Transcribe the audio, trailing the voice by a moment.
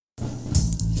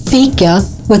FIKA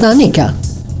with Annika.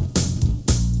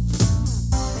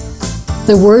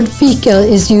 The word fika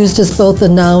is used as both a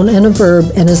noun and a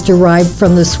verb and is derived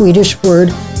from the Swedish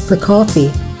word for coffee.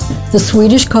 The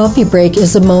Swedish coffee break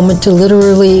is a moment to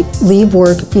literally leave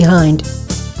work behind.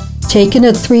 Taken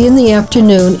at 3 in the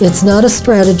afternoon, it's not a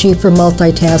strategy for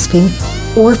multitasking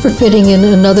or for fitting in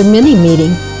another mini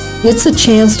meeting. It's a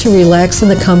chance to relax in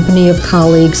the company of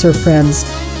colleagues or friends.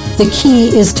 The key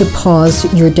is to pause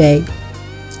your day.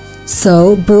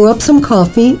 So, brew up some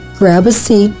coffee, grab a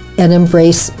seat, and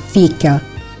embrace fika.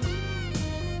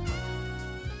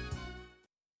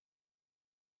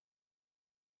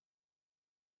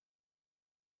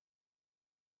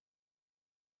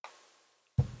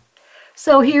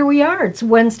 So here we are. It's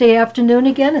Wednesday afternoon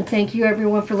again, and thank you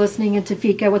everyone for listening into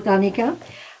Fika with Annika.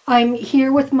 I'm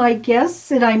here with my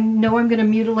guests, and I know I'm going to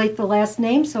mutilate the last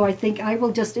name, so I think I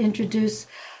will just introduce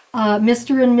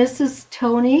Mr. and Mrs.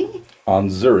 Tony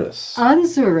Onzures.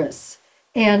 Onzures.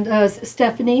 And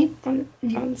Stephanie?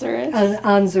 Onzures.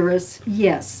 Onzures,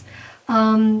 yes.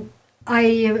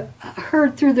 I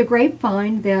heard through the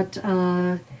grapevine that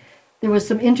there was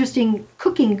some interesting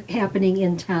cooking happening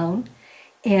in town,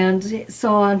 and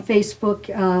saw on Facebook,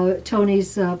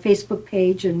 Tony's Facebook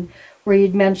page, and where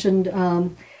you'd mentioned,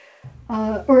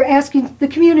 or asking the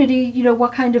community,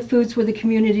 what kind of foods would the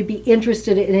community be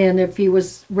interested in if he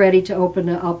was ready to open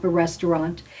up a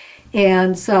restaurant.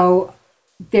 And so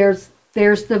there's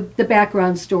the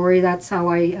background story. That's how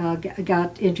I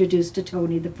got introduced to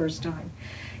Tony the first time.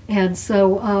 And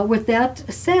so with that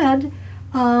said,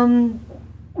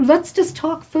 let's just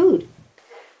talk food.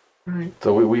 Right.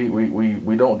 So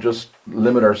we don't just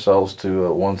limit ourselves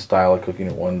to one style of cooking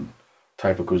and one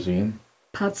type of cuisine.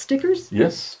 Pot stickers?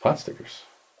 Yes, pot stickers.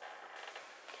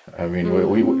 I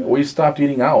mean, we stopped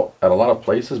eating out at a lot of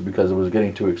places because it was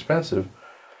getting too expensive.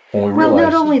 When we realized,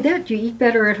 not only that, you eat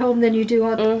better at home than you do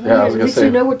out there. Yeah, I was at gonna least say,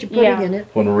 you know what you're putting in it.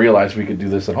 When we realized we could do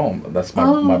this at home, that's my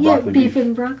broccoli beef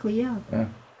and broccoli, yeah.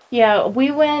 Yeah,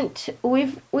 we've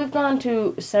gone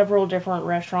to several different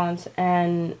restaurants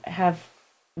and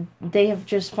they have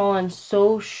just fallen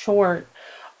so short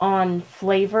on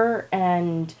flavor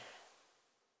and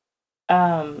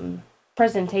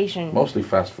presentation. Mostly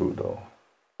fast food, though.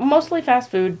 Mostly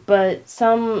fast food, but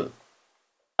some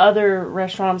other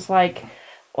restaurants like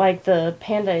the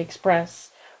Panda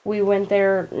Express, we went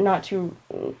there not too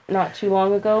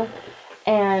long ago,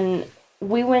 and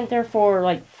we went there for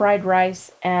like fried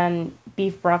rice and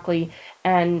beef broccoli,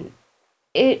 and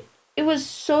it was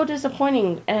so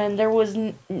disappointing, and there was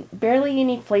barely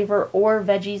any flavor or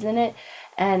veggies in it,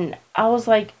 and I was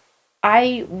like,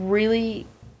 I really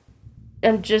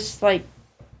am just like,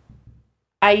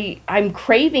 I'm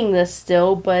craving this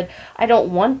still, but I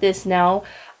don't want this now.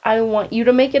 I want you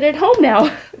to make it at home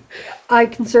now. I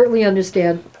can certainly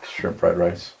understand. Shrimp fried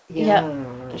rice.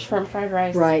 Yeah, shrimp fried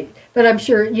rice. Right. But I'm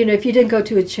sure, if you didn't go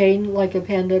to a chain like a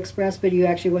Panda Express, but you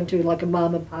actually went to like a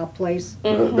mom and pop place,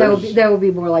 that would be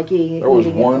more like eating. There was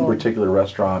eating one particular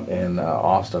restaurant in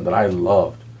Austin that I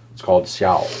loved. It's called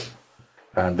Xiao.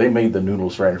 And they made the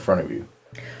noodles right in front of you.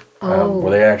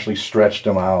 Where they actually stretched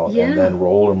them out and then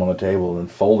rolled them on the table and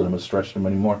folded them and stretched them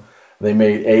anymore. They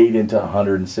made 8 into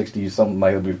 160, something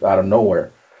like that, out of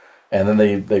nowhere. And then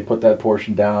they put that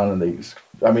portion down, and it's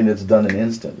done in an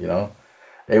instant,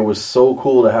 It was so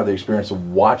cool to have the experience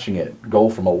of watching it go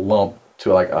from a lump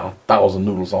to like 1,000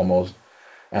 noodles almost.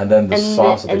 And then the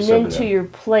sauce that they served it in. And then to your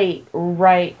plate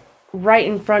right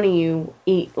in front of you,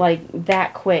 eat like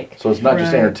that quick. So it's not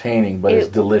just entertaining, but it's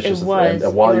delicious. It was.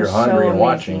 And while you're so hungry and amazing.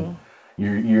 watching,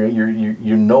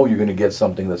 you know you're going to get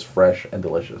something that's fresh and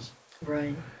delicious.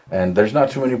 Right. And there's not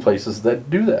too many places that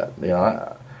do that.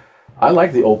 I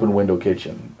like the open window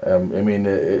kitchen.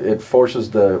 It forces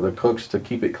the cooks to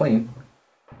keep it clean,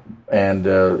 and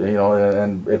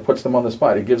and it puts them on the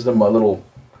spot. It gives them a little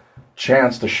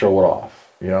chance to show it off.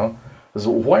 So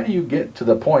why do you get to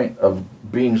the point of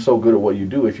being so good at what you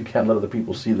do if you can't let other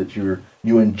people see that you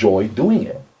enjoy doing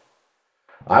it?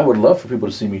 I would love for people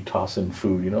to see me tossing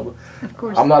food, But of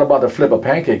course. I'm not about to flip a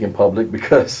pancake in public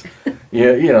because,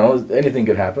 anything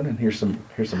could happen. And here's some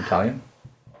Italian.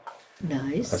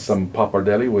 Nice. Some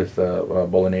pappardelle with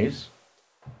bolognese.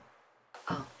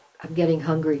 Oh, I'm getting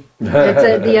hungry. It's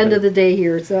at the end of the day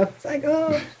here, so it's like,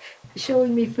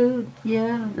 showing me food.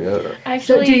 Yeah. Yeah.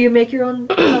 Actually, so do you make your own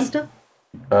pasta?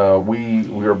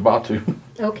 We're about to.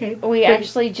 Okay. We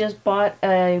actually just bought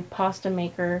a pasta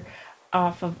maker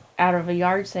out of a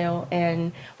yard sale,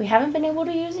 and we haven't been able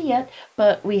to use it yet,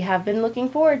 but we have been looking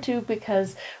forward to,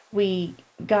 because we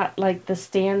got like the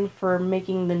stand for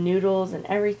making the noodles and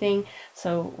everything,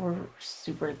 so we're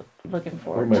super looking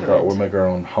forward to it. We'll make our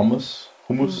own hummus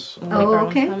hummus. Oh,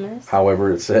 okay. Hummus.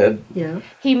 However it's said. Yeah.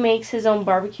 He makes his own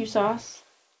barbecue sauce.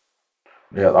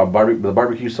 Yeah, the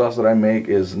barbecue sauce that I make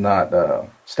is not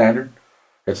standard.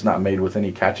 It's not made with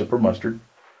any ketchup or mustard,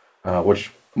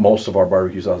 which most of our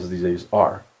barbecue sauces these days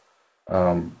are.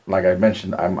 Like I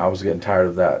mentioned, I was getting tired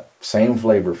of that same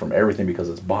flavor from everything because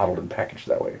it's bottled and packaged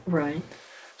that way. Right.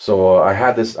 So I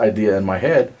had this idea in my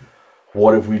head.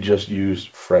 What if we just used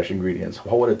fresh ingredients?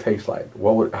 What would it taste like?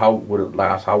 How would it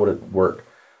last? How would it work?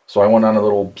 So I went on a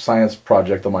little science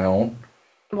project of my own.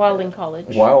 While in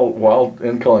college. While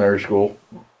in culinary school,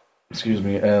 excuse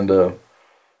me, and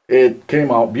it came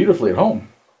out beautifully at home.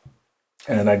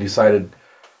 And I decided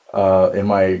in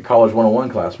my College 101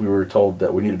 class, we were told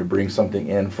that we needed to bring something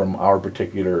in from our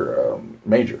particular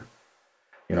major.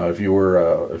 You know, if you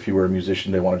were a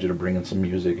musician, they wanted you to bring in some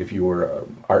music. If you were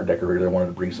an art decorator, they wanted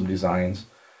to bring some designs.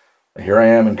 And here I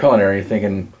am in culinary,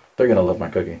 thinking they're gonna love my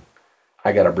cooking.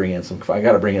 I gotta bring in some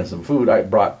food. I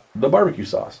brought the barbecue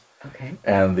sauce. Okay.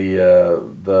 And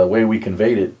the way we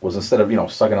conveyed it was, instead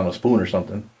of sucking on a spoon or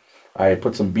something, I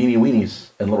put some beanie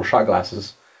weenies in little shot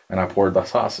glasses, and I poured the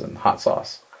sauce in, hot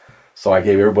sauce. So I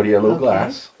gave everybody a little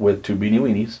glass with 2 beanie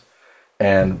weenies.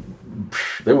 And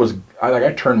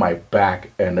I turned my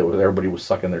back, and everybody was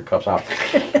sucking their cups out.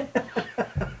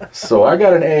 So I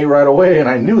got an A right away, and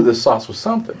I knew this sauce was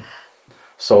something.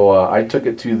 So I took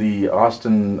it to the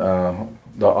Austin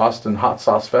Hot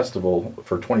Sauce Festival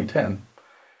for 2010.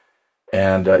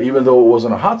 And even though it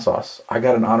wasn't a hot sauce, I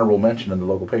got an honorable mention in the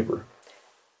local paper.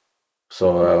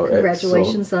 So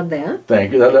congratulations on that.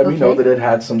 Thank you. That let me know that it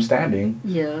had some standing.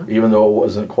 Yeah. Even though it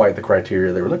wasn't quite the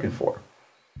criteria they were looking for.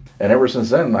 And ever since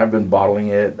then, I've been bottling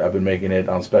it. I've been making it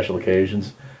on special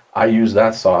occasions. I use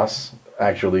that sauce,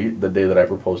 actually, the day that I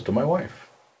proposed to my wife.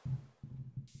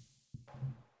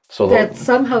 So that's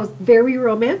somehow very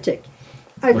romantic.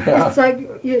 It's like,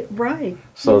 right.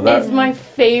 So it's my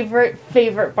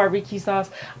favorite barbecue sauce.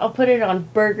 I'll put it on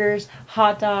burgers,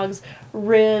 hot dogs,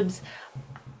 ribs,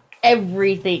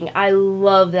 everything. I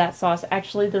love that sauce.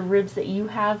 Actually, the ribs that you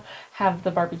have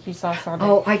the barbecue sauce on it.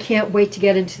 Oh, I can't wait to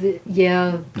get into the,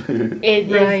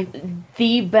 It is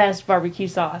the best barbecue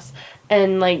sauce.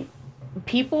 And like,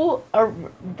 people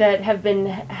that have been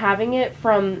having it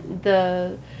from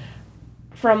the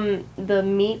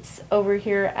meats over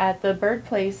here at the Bird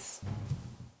Place,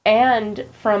 and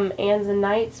from Anza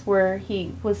Nights, where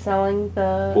he was selling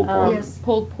the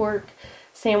pulled pork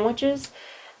sandwiches.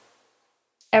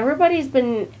 Everybody's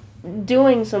been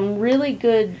doing some really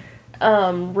good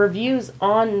reviews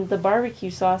on the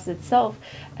barbecue sauce itself,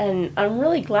 and I'm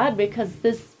really glad, because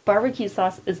this barbecue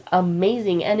sauce is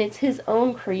amazing, and it's his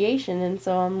own creation, and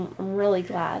so I'm really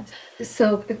glad.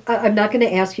 So I'm not going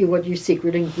to ask you what your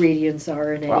secret ingredients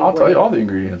are in any way. I'll tell you all the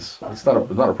ingredients. It's not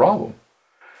a problem.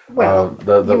 Well,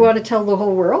 you want to tell the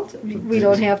whole world? We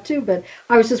don't have to, but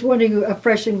I was just wondering,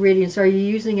 fresh ingredients. Are you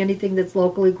using anything that's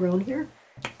locally grown here?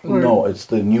 No, it's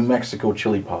the New Mexico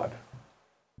chili pod.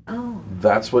 Oh.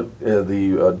 That's what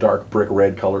the dark brick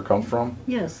red color comes from.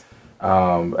 Yes.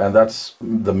 And that's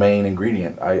the main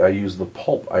ingredient. I use the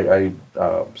pulp. I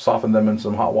soften them in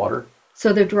some hot water.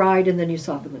 So they're dried, and then you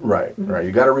soften them. Right, right.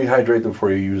 You got to rehydrate them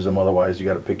before you use them. Otherwise, you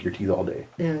got to pick your teeth all day.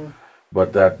 Yeah.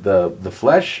 But the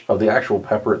flesh of the actual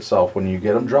pepper itself, when you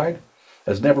get them dried,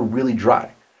 is never really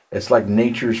dry. It's like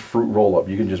nature's fruit roll-up.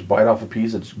 You can just bite off a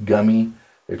piece. It's gummy,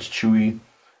 it's chewy,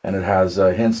 and it has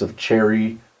hints of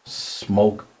cherry,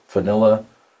 smoke, vanilla.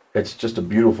 It's just a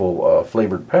beautiful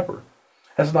flavored pepper.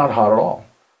 It's not hot at all.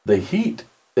 The heat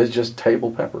is just table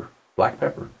pepper, black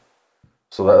pepper.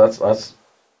 So that's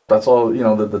all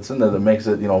that's in there that makes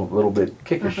it a little bit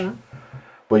kickish. Uh-huh.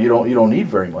 But you don't need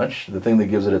very much. The thing that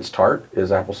gives it its tart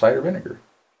is apple cider vinegar,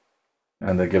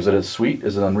 and that gives it its sweet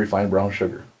is an unrefined brown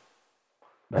sugar.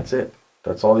 That's it.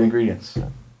 That's all the ingredients.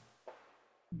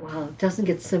 Wow, it doesn't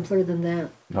get simpler than that.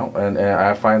 No, and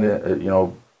I find that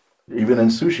even in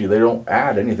sushi they don't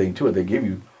add anything to it. They give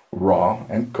you raw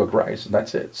and cooked rice, and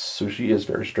that's it. Sushi is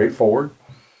very straightforward,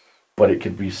 but it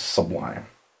can be sublime.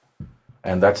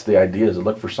 And that's the idea, is to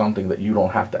look for something that you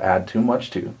don't have to add too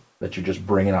much to, that you're just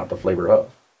bringing out the flavor of.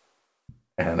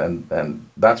 And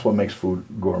that's what makes food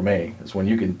gourmet, is when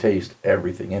you can taste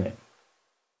everything in it.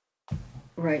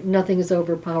 Right, nothing is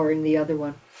overpowering the other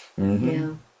one. Mm-hmm.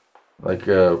 Yeah. Like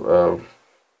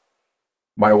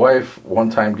my wife one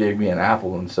time gave me an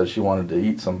apple and said she wanted to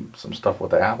eat some stuff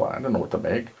with the apple. I didn't know what to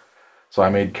make. So I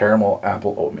made caramel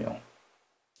apple oatmeal.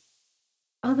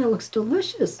 Oh, that looks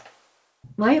delicious.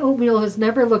 My oatmeal has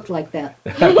never looked like that.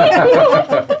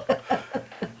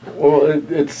 Well,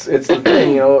 it's the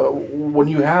thing, when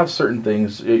you have certain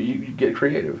things, you get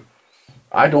creative.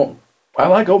 I don't I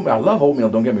like oatmeal. I love oatmeal.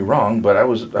 Don't get me wrong, but I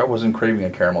wasn't craving a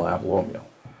caramel apple oatmeal,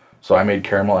 so I made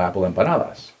caramel apple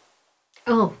empanadas.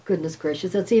 Oh, goodness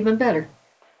gracious, that's even better.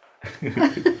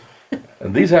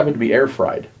 And these happen to be air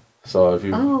fried. So if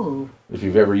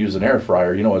you've ever used an air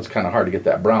fryer, you know it's kind of hard to get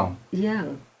that brown. Yeah.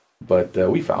 But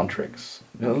we found tricks.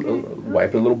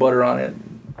 Wipe a little butter on it.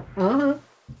 Uh-huh.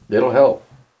 It'll help.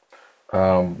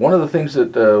 One of the things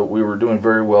that we were doing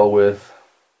very well with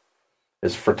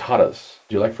is frittatas.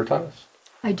 Do you like frittatas?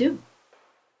 I do.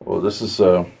 Well, this is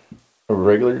a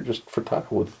regular just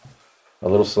frittata with a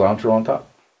little cilantro on top.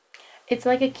 It's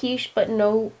like a quiche, but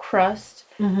no crust.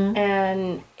 Mm-hmm.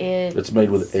 And it's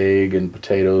made with egg and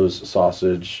potatoes,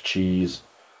 sausage, cheese,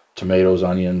 tomatoes,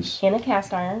 onions. In a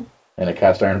cast iron. In a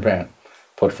cast iron pan.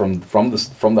 Put from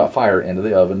the fire into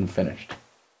the oven and finished.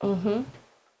 Mm-hmm.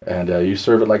 And you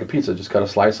serve it like a pizza. Just cut a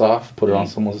slice off, put it on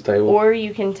someone's table. Or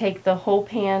you can take the whole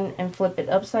pan and flip it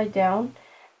upside down,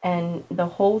 and the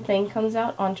whole thing comes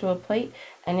out onto a plate,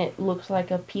 and it looks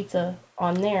like a pizza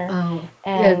on there. Oh,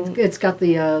 and it's got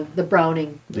the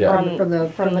browning from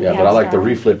the yeah, but I like to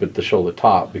reflip it to show the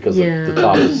top because the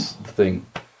top is the thing.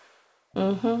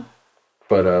 Mm-hmm.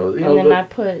 But then I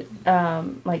put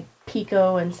like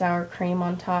pico and sour cream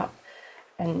on top,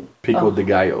 and pico de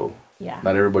gallo. Yeah.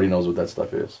 Not everybody knows what that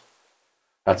stuff is.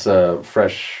 That's a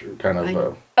fresh kind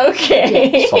of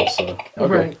okay salsa. Okay.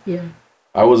 Right. Yeah.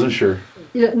 I wasn't sure.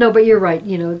 No, but you're right.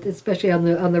 Especially on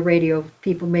the radio,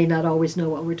 people may not always know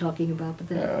what we're talking about. But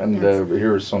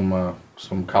here are some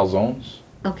calzones.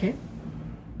 Okay.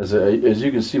 As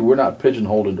you can see, we're not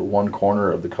pigeonholed into one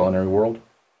corner of the culinary world.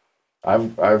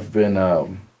 I've been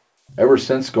ever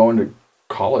since going to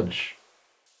college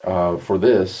for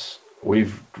this.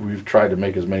 We've tried to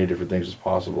make as many different things as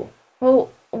possible. Well,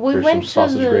 There's some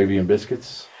sausage gravy and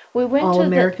biscuits. We went All to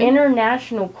American? the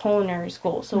International Culinary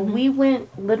School, so we went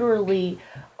literally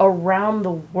around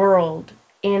the world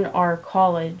in our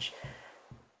college.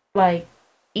 Like,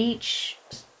 each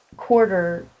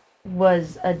quarter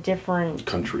was a different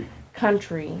country.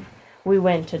 We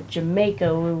went to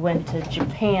Jamaica, we went to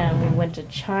Japan, we went to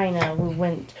China, we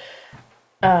went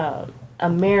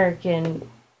American,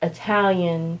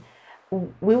 Italian.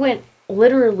 We went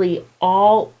literally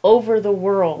all over the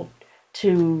world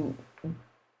to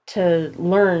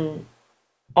learn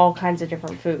all kinds of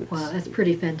different foods. Wow, that's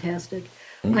pretty fantastic.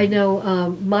 I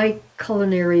know my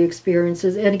culinary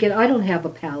experiences, and again, I don't have a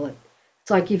palate.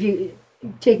 It's like if you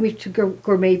take me to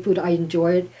gourmet food, I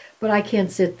enjoy it, but I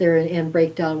can't sit there and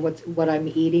break down what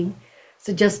I'm eating.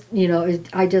 So just,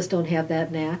 I just don't have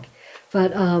that knack.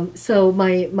 But so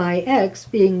my ex,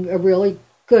 being a really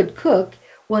good cook,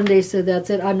 one day said, "That's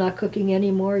it, I'm not cooking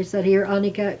anymore." He said, "Here,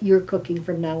 Annika, you're cooking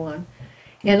from now on."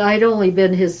 And I'd only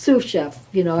been his sous chef.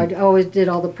 I always did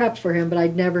all the preps for him, but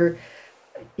I'd never,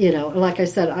 like I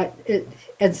said,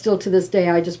 and still to this day,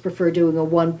 I just prefer doing a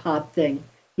one-pot thing.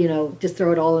 Just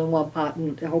throw it all in one pot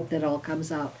and hope that all comes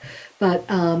out. But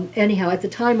anyhow, at the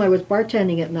time, I was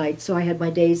bartending at night, so I had my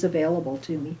days available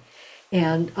to me.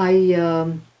 And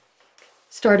I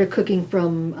started cooking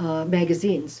from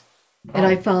magazines. And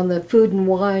I found that Food and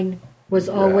Wine was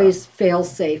always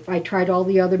fail-safe. I tried all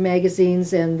the other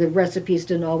magazines, and the recipes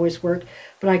didn't always work.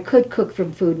 But I could cook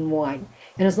from Food and Wine.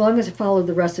 And as long as I followed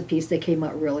the recipes, they came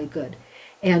out really good.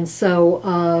 And so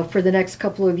for the next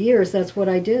couple of years, that's what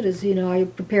I did. I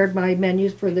prepared my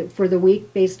menus for the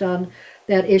week based on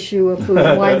that issue of Food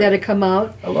and Wine that had come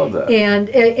out. I love that.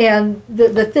 And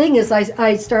the thing is,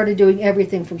 I started doing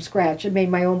everything from scratch. I made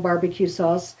my own barbecue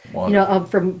sauce,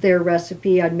 from their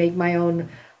recipe. I'd make my own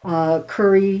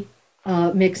curry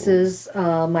mixes,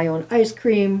 my own ice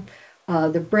cream,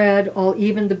 the bread,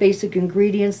 even the basic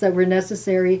ingredients that were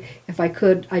necessary. If I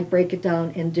could, I'd break it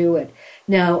down and do it.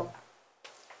 Now,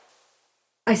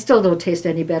 I still don't taste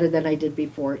any better than I did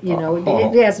before.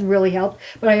 It hasn't really helped.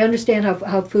 But I understand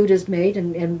how food is made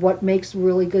and what makes a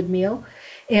really good meal.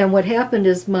 And what happened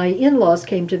is my in-laws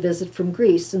came to visit from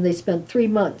Greece, and they spent 3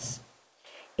 months.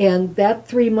 And that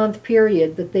 3-month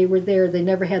period that they were there, they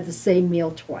never had the same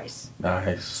meal twice.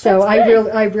 Nice. So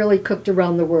I really cooked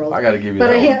around the world. I got to give you but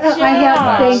that. I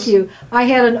had thank you. I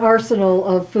had an arsenal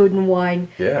of Food and Wine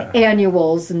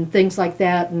annuals and things like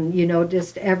that, and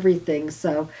just everything.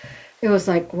 So it was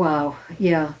like, wow,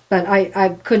 yeah. But I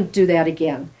couldn't do that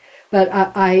again. But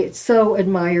I so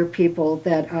admire people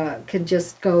that can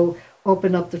just go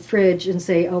open up the fridge and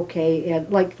say, okay,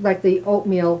 and like the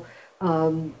oatmeal.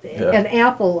 An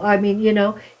apple. I mean,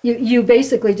 you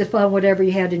basically just found whatever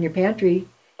you had in your pantry,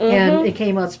 and it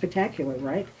came out spectacular,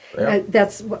 right? Yep.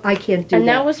 I can't do that. And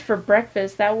that was for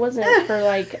breakfast. That wasn't for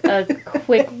like a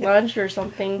quick lunch or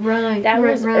something. Right. That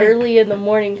was early in the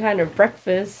morning kind of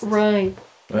breakfast. Right.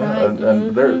 Yeah,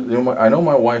 and there, I know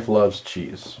my wife loves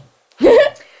cheese.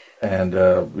 And,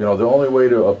 the only way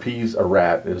to appease a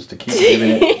rat is to keep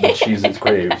giving it the cheese it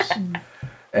craves.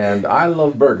 And I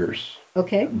love burgers.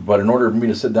 Okay. But in order for me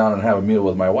to sit down and have a meal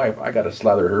with my wife, I got to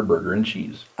slather her burger in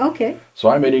cheese. Okay. So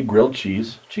I made a grilled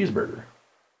cheeseburger.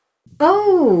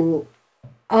 Oh.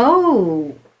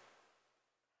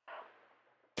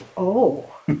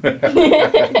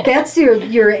 That's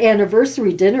your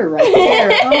anniversary dinner right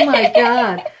there. Oh my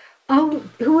God. Oh,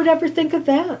 who would ever think of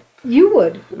that? You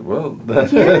would. Well,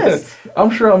 yes. I'm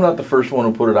sure I'm not the first one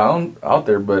who put it out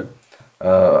there, but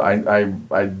I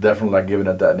definitely like giving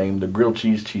it that name, the grilled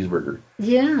cheeseburger.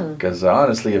 Yeah. Because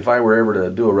honestly, if I were ever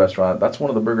to do a restaurant, that's one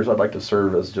of the burgers I'd like to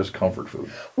serve as just comfort food.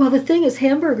 Well, the thing is,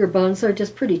 hamburger buns are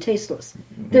just pretty tasteless.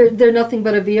 They're nothing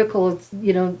but a vehicle.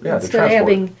 Instead of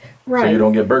having so you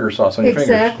don't get burger sauce on your fingers.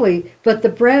 Exactly. But the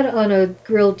bread on a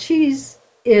grilled cheese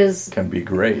can be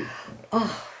great.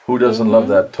 Oh. Who doesn't love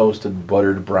that toasted,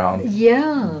 buttered, brown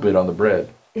bit on the bread?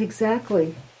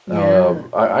 Exactly.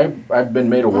 I've been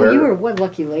made aware... Oh, you were one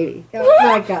lucky lady. Oh,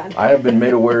 my God. I have been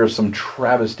made aware of some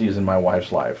travesties in my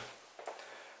wife's life.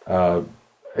 We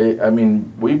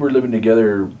were living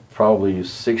together probably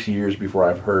 6 years before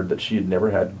I've heard that she had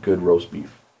never had good roast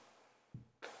beef.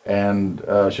 And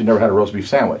she'd never had a roast beef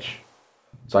sandwich.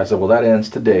 So I said, well, that ends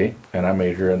today, and I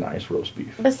made her a nice roast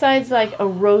beef. Besides, like, a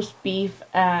roast beef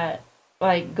at...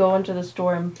 like going to the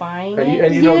store and buying it.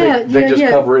 They just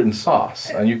cover it in sauce,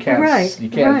 and you can't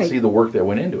see the work that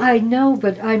went into it. I know,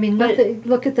 but I mean,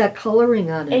 look at that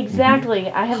coloring on it. Exactly.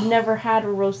 I have never had a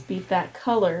roast beef that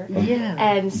color. Yeah.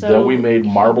 And so then we made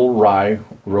marble rye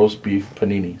roast beef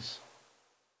paninis.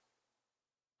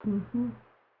 Mm-hmm.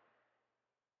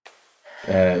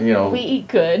 And we eat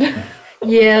good.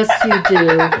 Yes, you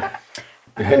do.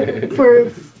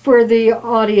 For the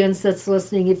audience that's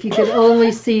listening, if you could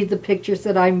only see the pictures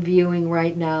that I'm viewing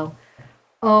right now,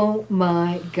 oh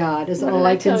my God! Is all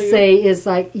I can say is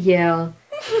like, yeah.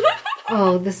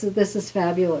 Oh, this is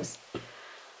fabulous.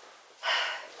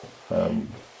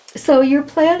 So your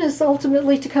plan is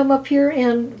ultimately to come up here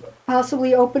and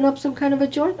possibly open up some kind of a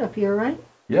joint up here, right?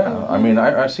 Yeah, mm-hmm. I mean,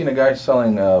 I've seen a guy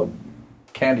selling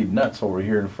candied nuts over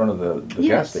here in front of the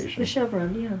gas station. The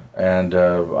Chevron, yeah. And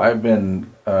I've been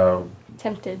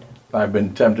tempted. I've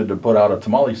been tempted to put out a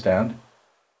tamale stand,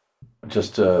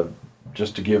 just to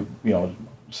give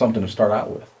something to start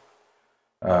out with.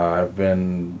 I've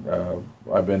been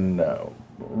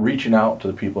reaching out to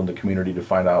the people in the community to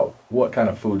find out what kind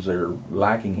of foods they're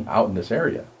lacking out in this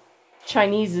area.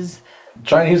 Chinese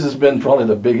has been probably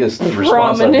the biggest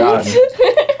response I've gotten.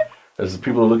 As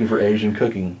people are looking for Asian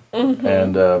cooking, mm-hmm.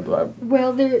 and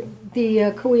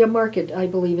the Korea market, I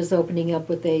believe, is opening up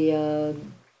with a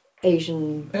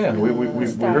Asian. Yeah, we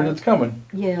heard it's coming.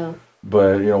 Yeah,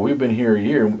 but we've been here a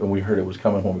year, and we heard it was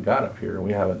coming when we got up here, and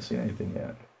we haven't seen anything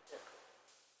yet.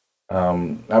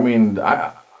 I'm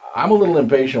a little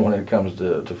impatient when it comes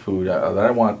to food that I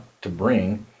want to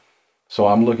bring, so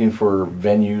I'm looking for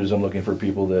venues. I'm looking for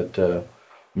people that.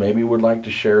 Maybe would like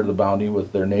to share the bounty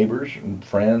with their neighbors and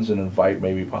friends and invite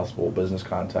maybe possible business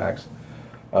contacts.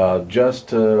 Just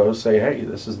to say, hey,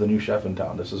 this is the new chef in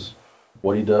town. This is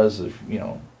what he does.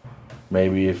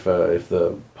 Maybe if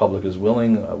the public is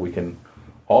willing, we can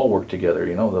all work together.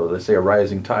 They say a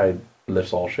rising tide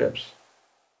lifts all ships.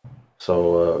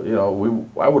 So,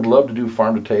 I would love to do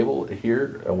farm to table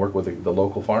here and work with the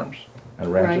local farms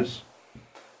and ranches. Right.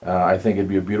 I think it'd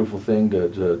be a beautiful thing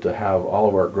to have all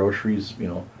of our groceries,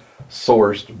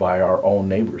 sourced by our own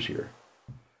neighbors here.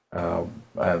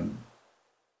 And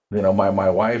my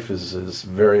wife is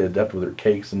very adept with her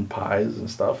cakes and pies and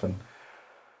stuff. And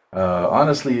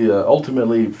honestly,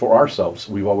 ultimately for ourselves,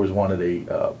 we've always wanted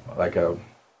a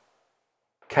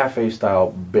cafe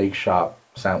style bake shop,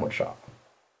 sandwich shop.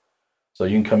 So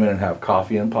you can come in and have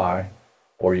coffee and pie,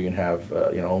 or you can have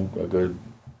a good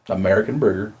American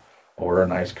burger. Or a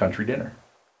nice country dinner.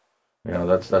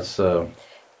 That's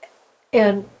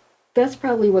and that's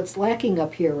probably what's lacking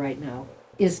up here right now,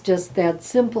 is just that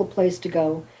simple place to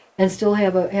go and still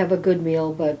have a good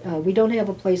meal, but we don't have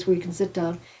a place where you can sit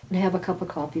down and have a cup of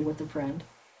coffee with a friend.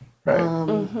 Right.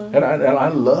 Mm-hmm. And I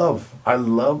love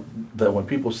that when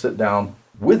people sit down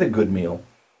with a good meal,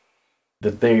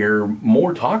 that they're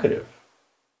more talkative.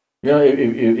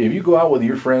 If you go out with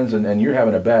your friends and you're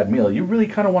having a bad meal, you really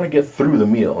kind of want to get through the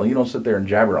meal. You don't sit there and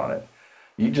jabber on it.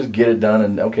 You just get it done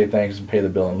and, okay, thanks, and pay the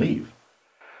bill and leave.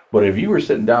 But if you were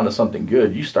sitting down to something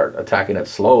good, you start attacking it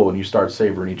slow and you start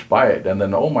savoring each bite. And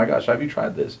then, oh my gosh, have you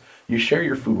tried this? You share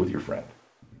your food with your friend.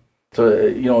 So,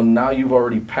 now you've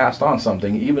already passed on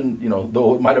something, even,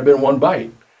 though it might have been one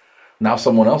bite. Now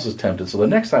someone else is tempted, so the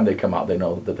next time they come out, they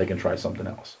know that they can try something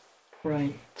else.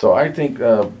 Right. So I think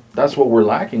that's what we're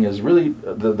lacking is really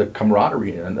the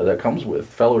camaraderie that comes with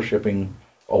fellowshipping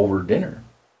over dinner.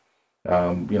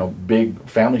 Big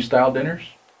family-style dinners.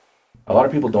 A lot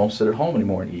of people don't sit at home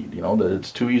anymore and eat.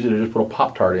 It's too easy to just put a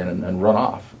Pop-Tart in and run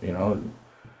off.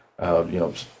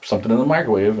 Something in the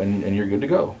microwave and you're good to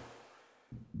go.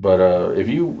 But if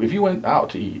you went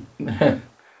out to eat,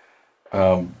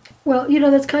 well,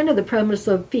 that's kind of the premise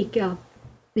of FIKA,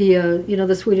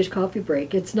 the Swedish coffee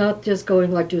break. It's not just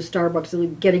going like to Starbucks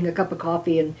and getting a cup of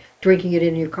coffee and drinking it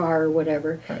in your car or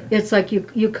whatever. Right. It's like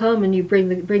you come and you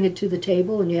bring it to the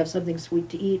table and you have something sweet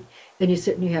to eat and you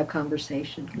sit and you have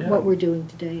conversation. Yeah. What we're doing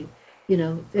today,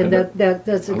 and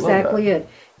that's exactly it.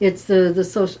 It's the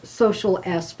social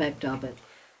aspect of it.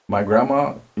 My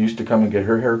grandma used to come and get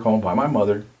her hair combed by my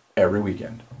mother every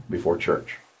weekend before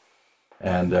church.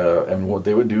 And what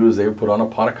they would do is they would put on a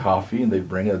pot of coffee and they'd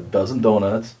bring a dozen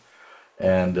donuts.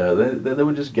 And they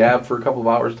would just gab for a couple of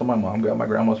hours till my mom got my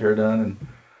grandma's hair done.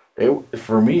 And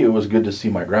for me, it was good to see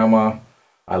my grandma.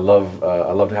 I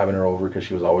loved having her over because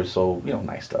she was always so,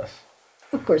 nice to us.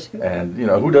 Of course. And,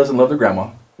 who doesn't love their grandma?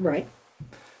 Right.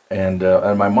 And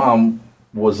my mom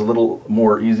was a little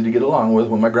more easy to get along with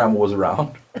when my grandma was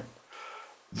around.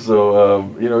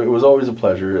 So, it was always a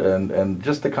pleasure, and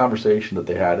just the conversation that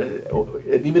they had,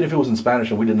 even if it was in Spanish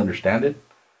and we didn't understand it,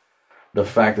 the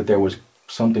fact that there was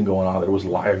something going on, that it was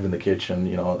live in the kitchen,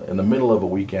 in the middle of a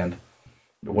weekend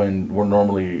when we're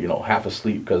normally, half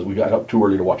asleep because we got up too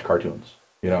early to watch cartoons,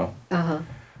 Uh-huh.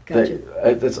 Gotcha.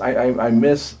 I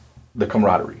miss the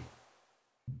camaraderie.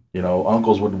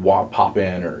 Uncles would pop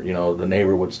in, or, the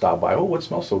neighbor would stop by, oh, what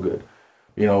smells so good?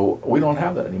 We don't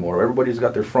have that anymore. Everybody's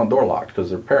got their front door locked because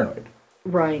they're paranoid.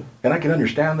 Right. And I can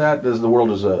understand that, as the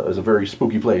world is a very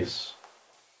spooky place.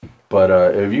 But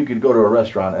if you could go to a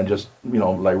restaurant and just,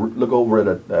 look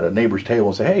over at a neighbor's table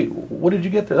and say, hey, what did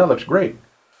you get there? That looks great.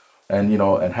 And,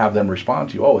 and have them respond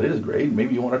to you, oh, it is great.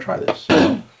 Maybe you want to try this.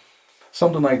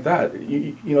 Something like that.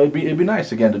 It'd be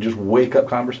nice, again, to just wake up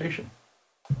conversation.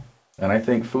 And I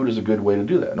think food is a good way to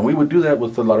do that. And we would do that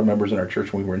with a lot of members in our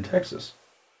church when we were in Texas.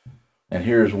 And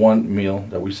here's one meal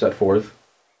that we set forth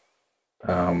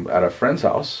at a friend's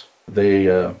house. They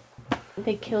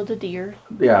killed a deer.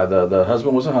 Yeah, the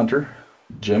husband was a hunter,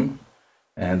 Jim,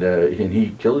 and he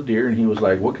killed a deer. And he was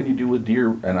like, "What can you do with deer?"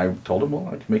 And I told him, "Well,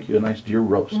 I can make you a nice deer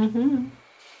roast." Mm-hmm.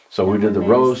 So we did the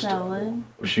roast. Salad.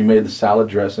 She made the salad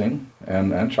dressing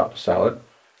and chopped the salad.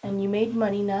 And you made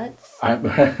money nuts. I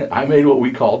made what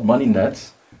we called money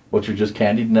nuts, which are just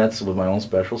candied nuts with my own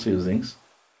special seasonings.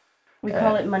 We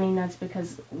call it money nuts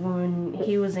because when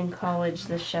he was in college,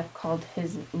 the chef called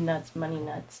his nuts money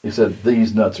nuts. He said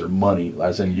these nuts are money,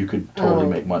 as in you could totally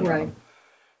make money. Right.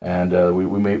 And we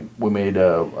made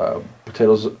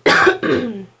potatoes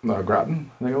gratin,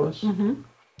 I think it was. Mm-hmm.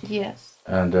 Yes.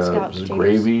 And it was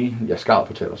gravy. Yeah, scallop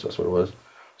potatoes. That's what it was.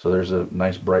 So there's a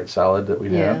nice bright salad that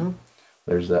we had.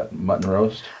 There's that mutton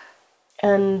roast.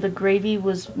 And the gravy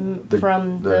was from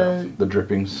the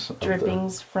drippings.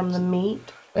 Drippings from the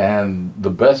meat. And the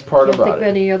best part about it... Can't think of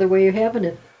any other way of having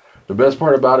it. The best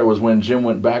part about it was when Jim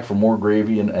went back for more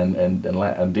gravy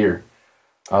and deer.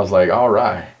 I was like, all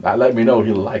right. That let me know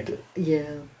he liked it.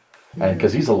 Yeah. And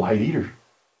because he's a light eater.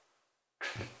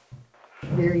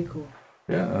 Very cool.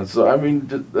 Yeah. So, I mean,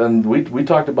 and we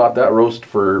talked about that roast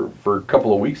for a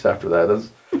couple of weeks after that.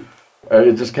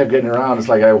 It just kept getting around. It's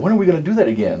like, when are we going to do that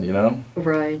again,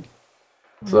 Right.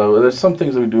 So there's some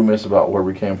things that we do miss about where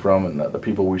we came from and the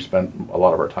people we spent a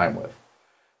lot of our time with.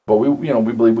 But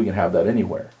we believe we can have that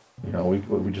anywhere.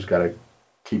 We just got to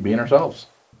keep being ourselves.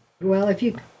 Well, if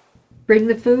you bring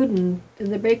the food and in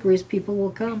the bakeries, people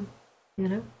will come.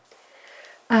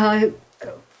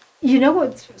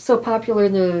 What's so popular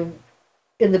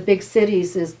in the big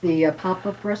cities is the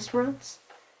pop-up restaurants.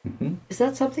 Mm-hmm. Is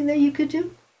that something that you could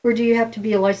do, or do you have to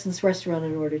be a licensed restaurant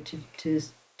in order to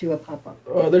do a pop-up?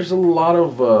 There's a lot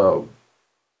of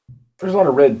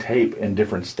red tape in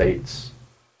different states,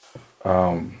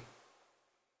 and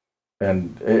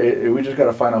we just got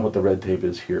to find out what the red tape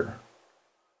is here.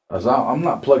 As I'm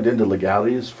not plugged into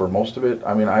legalities for most of it.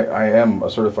 I mean, I am a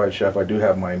certified chef. I do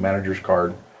have my manager's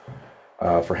card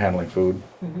for handling food,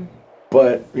 mm-hmm.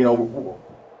 But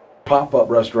pop-up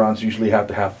restaurants usually have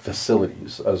to have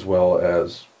facilities as well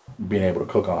as being able to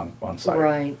cook on site.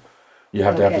 Right. You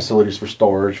have to have facilities for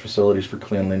storage, facilities for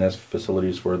cleanliness,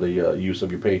 facilities for the use of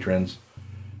your patrons.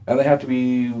 And they have to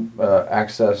be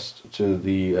accessed to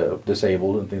the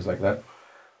disabled and things like that.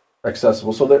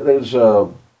 Accessible. So there's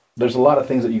a lot of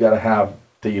things that you got to have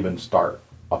to even start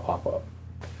a pop-up.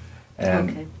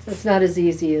 And so it's not as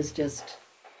easy as just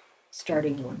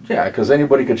starting one. Yeah, because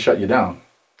anybody could shut you down,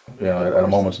 at a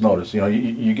moment's notice.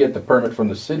 You get the permit from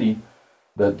the city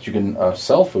that you can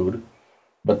sell food,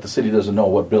 but the city doesn't know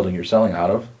what building you're selling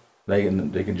out of. They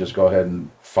can just go ahead and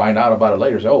find out about it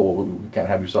later. Say, oh, well, we can't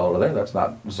have you sell over there. That's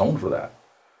not zoned for that,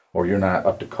 or you're not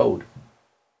up to code.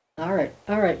 All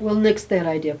right. We'll nix that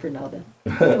idea for now then.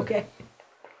 Okay.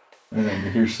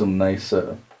 And here's some nice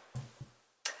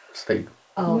steak.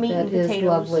 Oh, Meat that and is potatoes.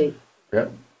 lovely.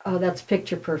 Yep. Oh, that's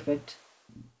picture perfect.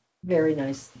 Very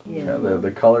nice. Yeah.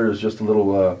 The color is just a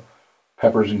little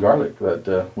peppers and garlic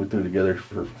that we threw together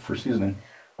for seasoning.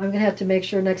 I'm going to have to make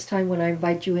sure next time when I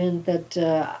invite you in that,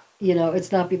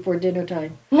 it's not before dinner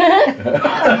time.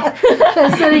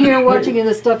 I'm sitting here watching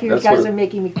the stuff you guys are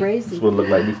making me crazy. That's what it looked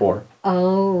like before.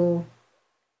 Oh,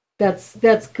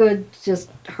 that's good. Just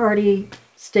hearty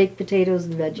steak, potatoes,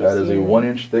 and veggies. That is a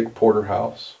 1-inch thick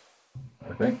porterhouse,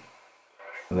 I think.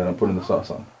 And then I'm putting the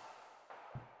sauce on.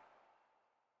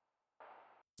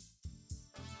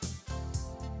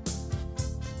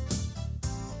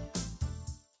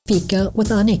 FIKA with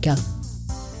Annika.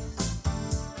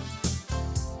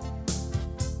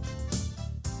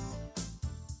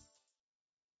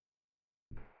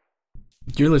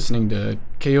 You're listening to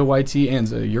KOYT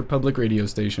Anza, your public radio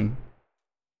station.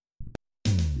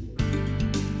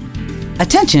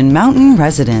 Attention Mountain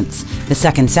residents. The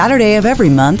second Saturday of every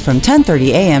month from 10:30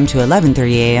 a.m. to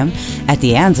 11:30 a.m. at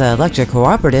the Anza Electric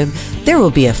Cooperative, there will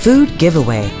be a food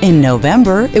giveaway. In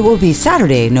November, it will be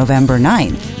Saturday, November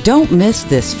 9th. Don't miss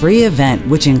this free event,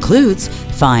 which includes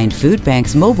Find Food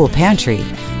Bank's mobile pantry,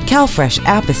 CalFresh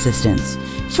app assistance,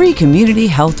 free community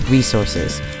health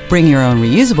resources. Bring your own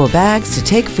reusable bags to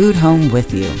take food home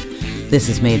with you. This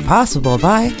is made possible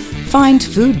by Find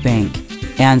Food Bank,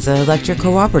 Anza Electric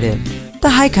Cooperative, the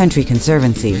High Country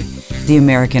Conservancy, the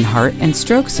American Heart and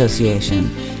Stroke Association,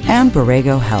 and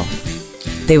Borrego Health.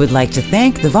 They would like to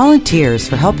thank the volunteers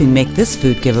for helping make this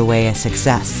food giveaway a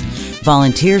success.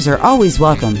 Volunteers are always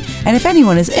welcome, and if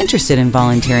anyone is interested in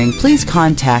volunteering, please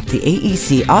contact the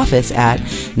AEC office at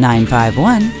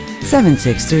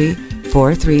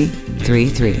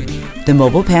 951-763-4333. The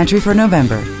mobile pantry for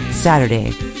November,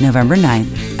 Saturday, November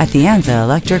 9th, at the Anza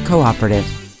Electric Cooperative.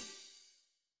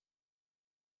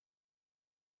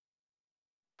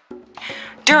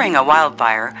 During a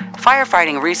wildfire,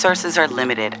 firefighting resources are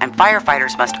limited, and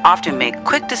firefighters must often make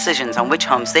quick decisions on which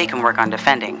homes they can work on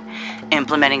defending.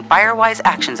 Implementing fire-wise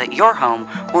actions at your home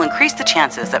will increase the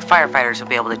chances that firefighters will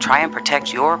be able to try and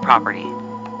protect your property.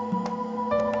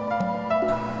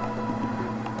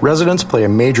 Residents play a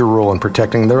major role in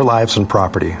protecting their lives and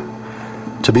property.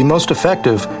 To be most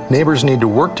effective, neighbors need to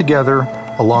work together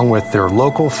along with their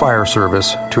local fire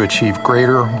service to achieve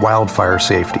greater wildfire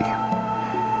safety.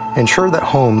 Ensure that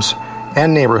homes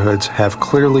and neighborhoods have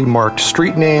clearly marked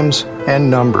street names and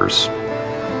numbers.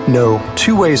 Know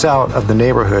 2 ways out of the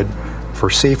neighborhood for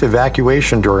safe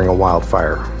evacuation during a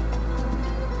wildfire.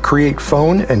 Create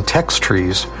phone and text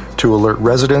trees to alert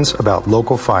residents about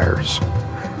local fires.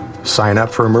 Sign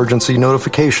up for emergency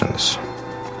notifications.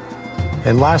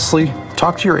 And lastly,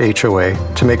 talk to your HOA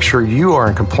to make sure you are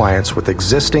in compliance with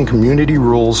existing community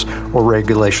rules or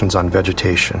regulations on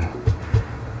vegetation.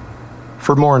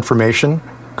 For more information,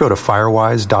 go to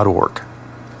firewise.org.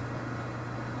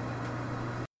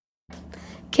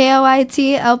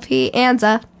 KOIT LP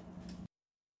Anza.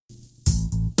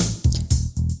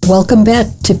 Welcome back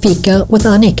to FIKA with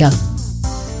Annika.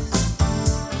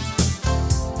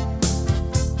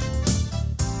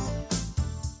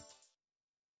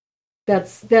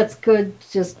 That's good.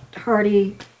 Just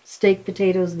hearty steak,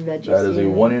 potatoes, and veggies. That is a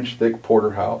 1-inch thick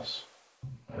porterhouse,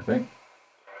 I think.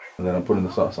 And then I'm putting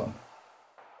the sauce on.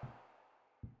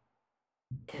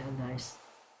 Yeah, nice.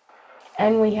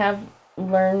 And we have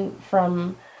learned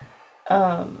from,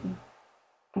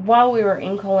 while we were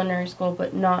in culinary school,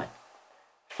 but not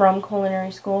from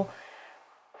culinary school,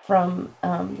 from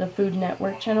the Food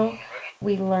Network channel,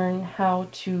 we learned how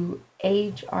to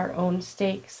age our own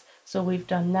steaks. So we've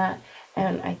done that.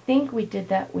 And I think we did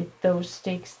that with those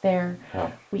steaks there.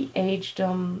 Yeah. We aged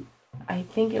them, I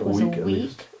think it was a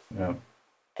week. Yeah.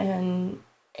 And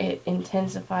it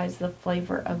intensifies the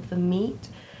flavor of the meat,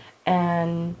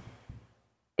 and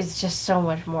it's just so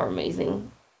much more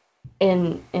amazing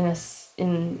in the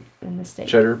steak.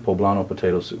 Cheddar poblano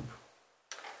potato soup.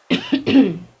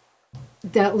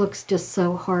 That looks just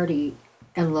so hearty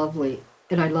and lovely,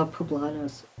 and I love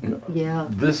poblanos. Yeah.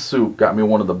 This soup got me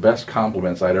one of the best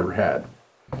compliments I'd ever had.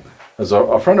 As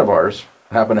a friend of ours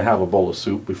happened to have a bowl of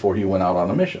soup before he went out on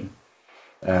a mission.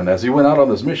 And as he went out on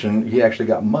this mission, he actually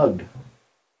got mugged.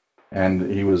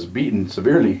 And he was beaten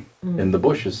severely in the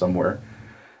bushes somewhere.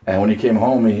 And when he came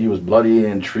home, he was bloody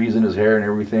and trees in his hair and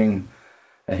everything.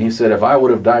 And he said, if I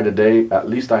would have died today, at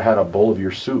least I had a bowl of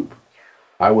your soup.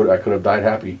 I could have died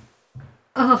happy.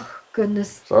 Oh,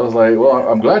 goodness. So I was like, well,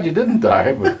 I'm glad you didn't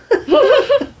die, but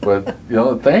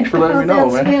thanks for letting me know,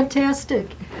 man. That's fantastic.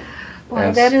 Well,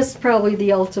 And that is probably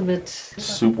the ultimate.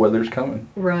 Soup weather's coming.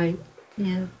 Right.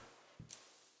 Yeah.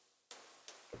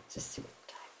 Just see what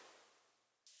time.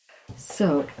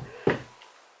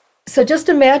 So just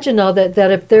imagine now that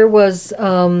if there was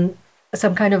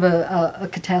some kind of a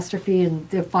catastrophe and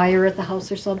the fire at the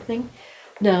house or something.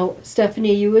 Now,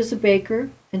 Stephanie, you as a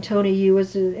baker, and Tony, you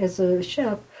as a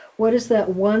chef, what is that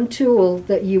one tool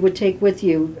that you would take with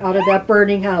you out of that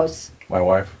burning house? My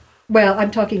wife. Well,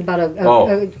 I'm talking about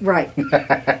right.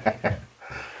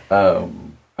 I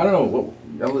don't know.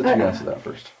 I'll let you answer that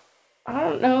first. I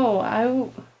don't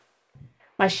know.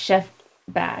 My chef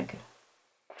bag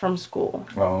from school.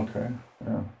 Oh, okay.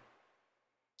 Yeah.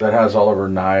 That has all of her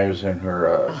knives and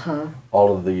her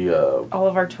all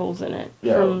of our tools in it.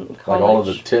 Yeah, from like college. all of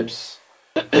the tips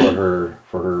for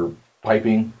her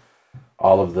piping,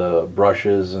 all of the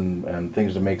brushes and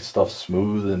things to make stuff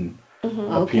smooth and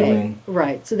appealing. Okay.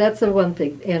 Right. So that's the one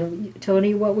thing. And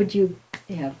Tony, what would you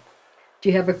have? Do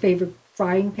you have a favorite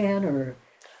frying pan or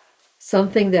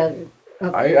something that?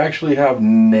 I actually have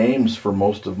names for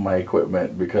most of my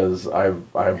equipment because I've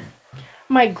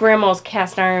My grandma's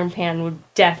cast iron pan would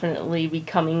definitely be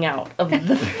coming out of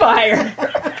the fire.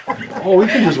 Oh, we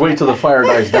can just wait till the fire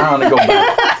dies down and go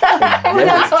back.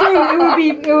 That's true. It would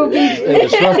be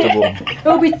indestructible. It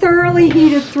would be thoroughly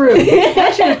heated through.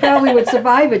 Actually, it probably would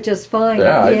survive it just fine.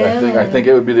 Yeah, I think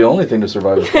it would be the only thing to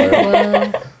survive this fire.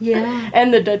 Well, yeah.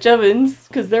 And the Dutch ovens,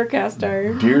 because they're cast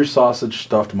iron. Deer sausage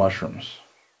stuffed mushrooms.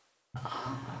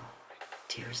 Oh,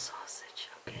 deer sausage.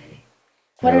 Okay.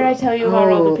 What did I tell you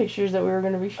about all the pictures that we were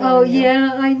going to be showing? Oh, you?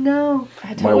 yeah, I know.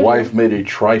 My wife made a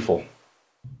trifle.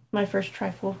 My first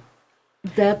trifle.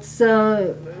 That's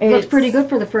looks pretty good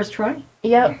for the first try.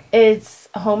 Yep, it's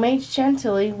homemade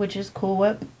chantilly, which is Cool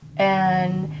Whip,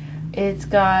 and it's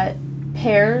got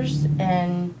pears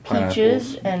and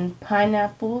peaches and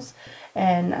pineapples,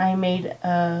 and I made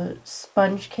a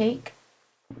sponge cake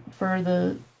for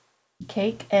the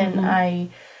cake, and I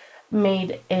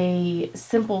made a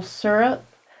simple syrup.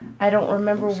 I don't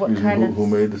remember what kind of... Who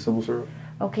made the simple syrup?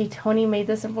 Okay, Tony made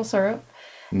the simple syrup.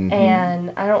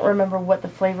 And I don't remember what the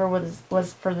flavor was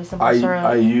for the simple syrup.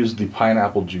 I used the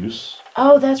pineapple juice.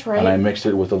 Oh, that's right. And I mixed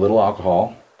it with a little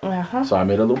alcohol. So I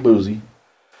made it a little boozy.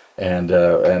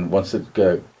 And once it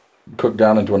cooked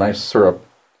down into a nice syrup,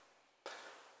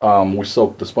 we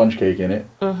soaked the sponge cake in it.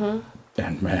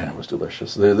 And man, it was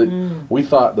delicious. We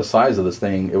thought the size of this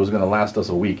thing, it was going to last us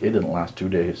a week. It didn't last 2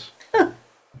 days.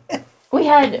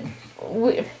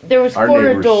 There was four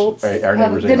adults. Our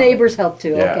neighbors the neighbors helped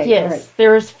too. Yeah. Okay. Yes, right.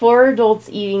 there was 4 adults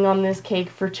eating on this cake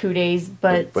for 2 days,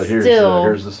 but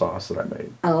here's the sauce that I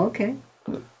made. Oh, okay.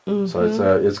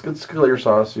 So it's clear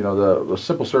sauce. You know, the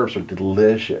simple syrups are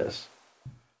delicious,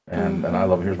 and I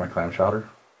love it. Here's my clam chowder.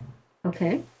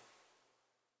 Okay.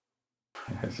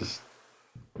 It's just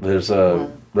there's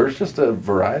just a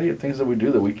variety of things that we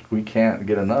do that we can't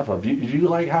get enough of. Do you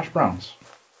like hash browns?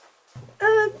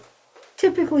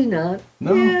 Typically not.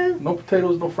 No, yeah. No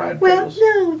potatoes, no fried well, potatoes.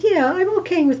 no, yeah, I'm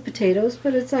okay with potatoes,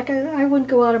 but it's like I wouldn't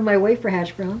go out of my way for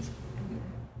hash browns.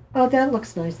 Oh, that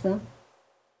looks nice though.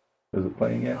 Is it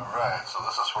playing yet? All right, so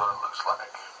this is what it looks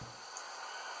like.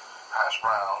 Hash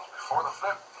browns before the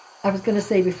flip. I was going to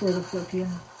say before the flip, yeah.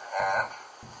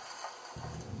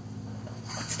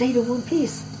 And it stayed in one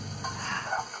piece.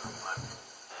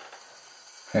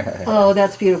 Oh,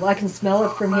 that's beautiful. I can smell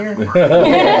it from here.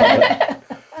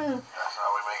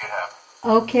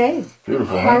 Okay.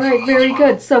 Beautiful. All right, very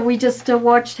good. So we just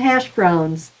watched hash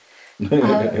browns.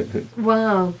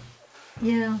 Wow.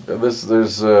 Yeah.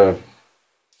 There's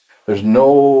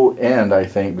no end, I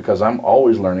think, because I'm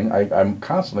always learning. I'm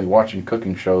constantly watching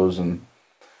cooking shows and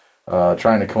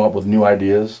trying to come up with new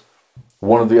ideas.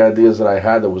 One of the ideas that I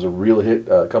had that was a real hit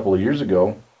a couple of years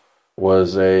ago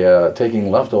was taking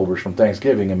leftovers from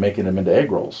Thanksgiving and making them into egg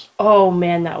rolls. Oh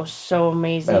man, that was so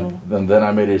amazing. And then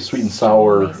I made a sweet and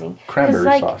sour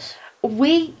cranberry sauce.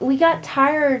 We got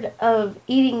tired of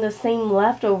eating the same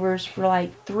leftovers for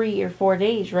like 3 or 4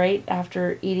 days, right?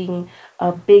 After eating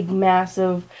a big,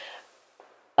 massive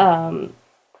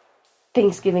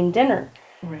Thanksgiving dinner.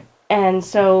 Right. And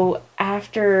so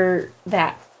after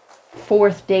that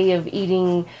 4th day of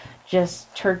eating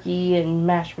just turkey and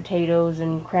mashed potatoes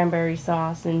and cranberry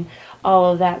sauce and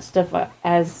all of that stuff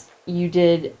as you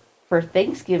did for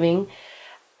Thanksgiving,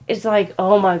 it's like,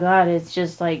 oh my God, it's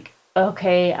just like,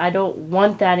 okay, I don't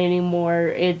want that anymore.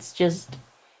 It's just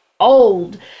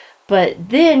old. But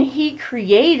then he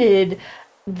created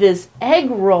this egg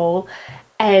roll,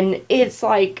 and it's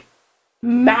like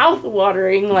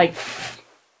mouth-watering, like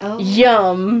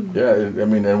yum. Yeah, I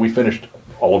mean, and we finished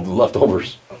all of the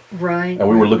leftovers. Right. And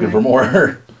we were looking for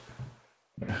more.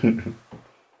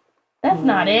 That's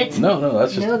not it. No,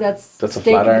 that's just that's a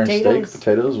flat iron steak,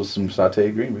 potatoes with some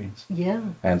sauteed green beans. Yeah.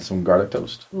 And some garlic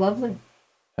toast. Lovely.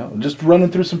 Yeah, just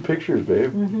running through some pictures,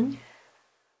 babe. Mm-hmm.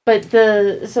 But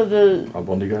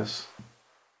albóndigas.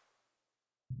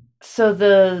 So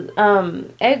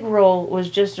the egg roll was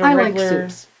just a regular.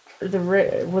 Like soups.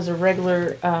 Was a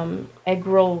regular egg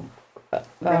roll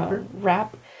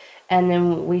wrap, and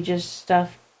then we just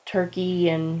stuffed turkey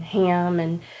and ham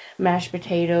and mashed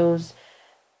potatoes.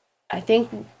 I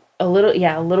think a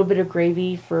little bit of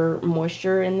gravy for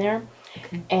moisture in there,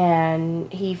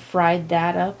 and he fried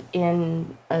that up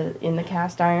in the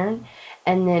cast iron,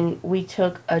 and then we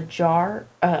took a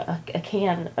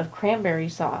can of cranberry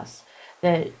sauce,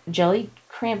 the jellied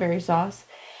cranberry sauce,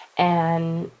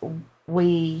 and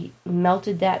we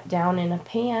melted that down in a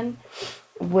pan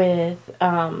with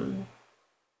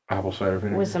apple cider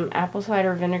vinegar. With some apple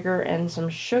cider vinegar and some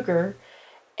sugar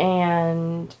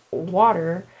and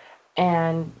water,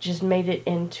 and just made it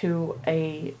into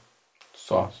a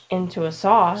sauce. Into a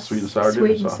sauce. Sweet and sour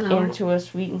dipping sauce. Into a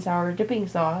sweet and sour dipping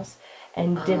sauce,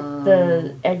 and dipped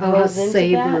the egg rolls into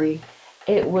savory.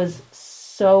 That. It was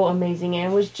so amazing,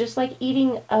 and it was just like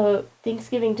eating a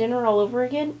Thanksgiving dinner all over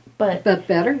again, but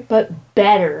better. But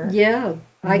better. Yeah,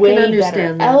 I can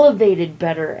understand that. Elevated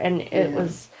better, and it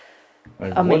was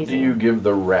amazing. What do you give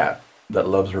the rat that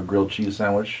loves her grilled cheese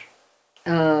sandwich?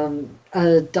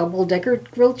 A double-decker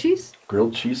grilled cheese?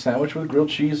 Grilled cheese sandwich with grilled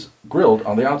cheese grilled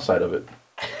on the outside of it.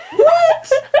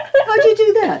 What? How'd you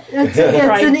do that? It's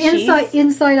an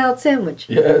inside-out sandwich.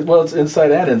 Yeah, well, it's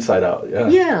inside and inside out. Yeah.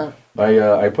 Yeah.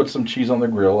 I put some cheese on the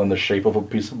grill in the shape of a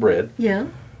piece of bread. Yeah.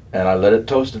 And I let it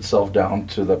toast itself down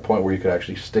to the point where you could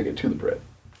actually stick it to the bread.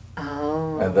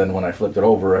 Oh. And then when I flipped it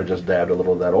over, I just dabbed a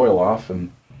little of that oil off,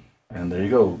 and there you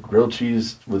go, grilled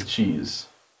cheese with cheese.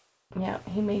 Yeah,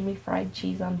 he made me fried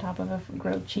cheese on top of a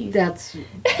grilled cheese. That's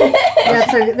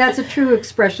a true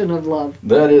expression of love.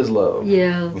 That is love.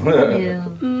 Yeah. Yeah.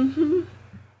 Mm-hmm.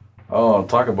 Oh,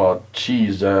 talk about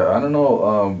cheese. I don't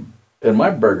know. In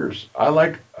my burgers, I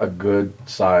like a good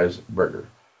size burger,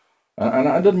 and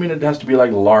I doesn't mean it has to be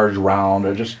like large, round.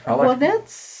 I like. Well,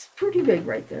 that's pretty big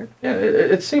right there. Yeah,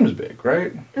 it seems big,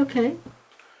 right? Okay.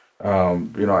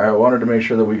 I wanted to make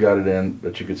sure that we got it in,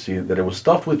 that you could see that it was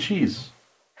stuffed with cheese.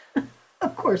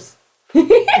 Of course.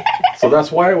 So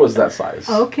that's why it was that size.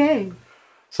 Okay.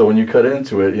 So when you cut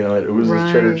into it, it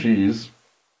oozes cheddar cheese.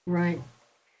 Right.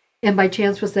 And by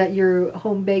chance, was that your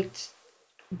home-baked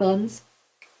buns?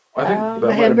 I think that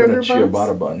might have been a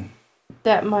ciabatta bun.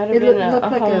 That might have been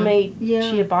a homemade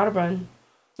ciabatta bun.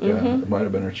 Mm-hmm. Yeah, it might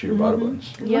have been her ciabatta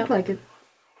buns. It looked like it.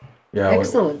 Yeah,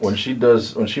 excellent. When she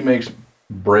makes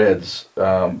breads,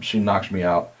 she knocks me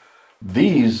out.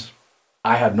 These,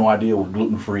 I had no idea were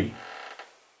gluten-free.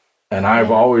 And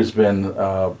I've always been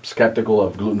skeptical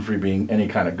of gluten-free being any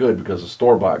kind of good, because the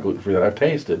store-bought gluten-free that I've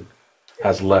tasted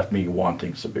has left me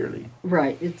wanting severely.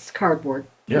 Right, it's cardboard.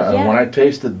 Yeah, and when I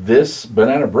tasted this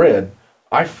banana bread,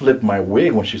 I flipped my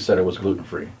wig when she said it was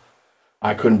gluten-free.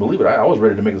 I couldn't believe it. I was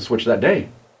ready to make the switch that day.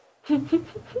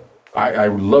 I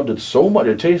loved it so much.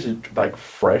 It tasted like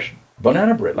fresh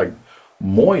banana bread, like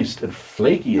moist and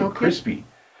flaky and crispy.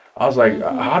 I was like,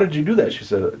 how did you do that? She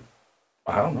said,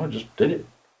 I don't know, I just did it.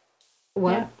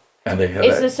 What? Yeah. And they had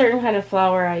it's a certain kind of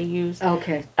flour I use.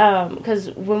 Okay. Because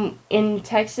when in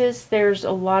Texas, there's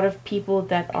a lot of people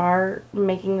that are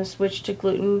making the switch to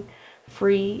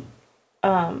gluten-free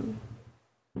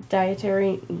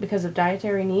dietary because of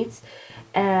dietary needs,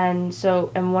 and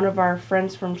one of our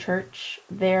friends from church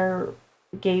there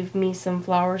gave me some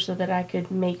flour so that I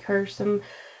could make her some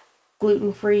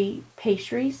gluten-free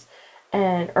pastries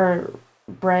or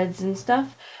breads and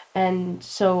stuff, and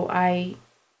so I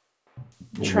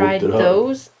tried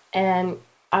those, and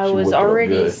I was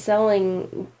already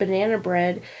selling banana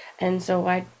bread, and so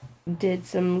I did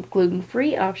some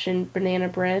gluten-free option banana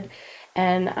bread,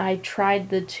 and I tried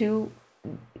the two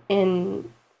in,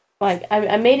 like,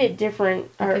 I made it different,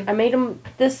 or I made them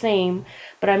the same,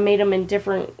 but I made them in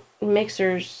different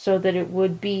mixers so that it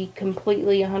would be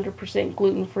completely 100%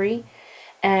 gluten-free,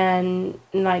 and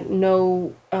like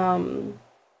no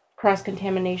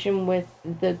cross-contamination with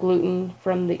the gluten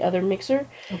from the other mixer.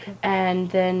 Okay. And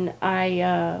then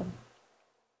I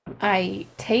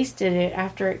tasted it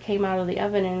after it came out of the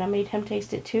oven, and I made him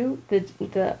taste it too,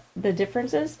 the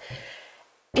differences.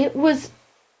 It was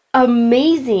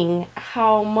amazing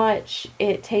how much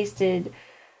it tasted.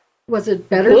 Was it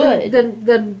better Good.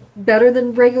 than better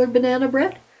than regular banana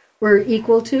bread? Or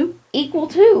equal to? Equal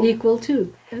to. Equal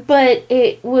to. But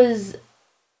it was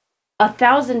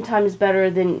 1,000 times better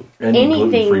than Any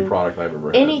gluten-free product I've ever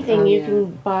had. anything you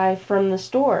can buy from the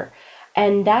store.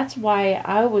 And that's why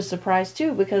I was surprised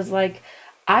too, because like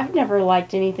I've never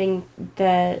liked anything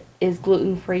that is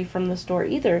gluten-free from the store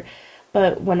either.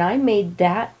 But when I made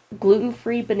that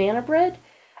gluten-free banana bread,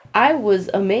 I was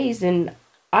amazed and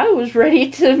I was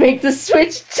ready to make the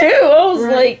switch too. I was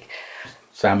like,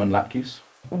 salmon latkes.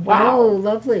 wow. Oh,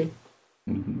 lovely.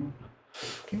 Mm-hmm.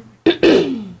 Okay.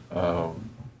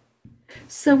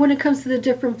 So when it comes to the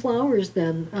different flours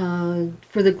then,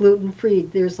 for the gluten-free,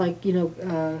 there's like,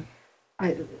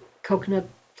 coconut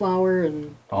flour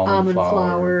and almond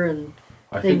flour and things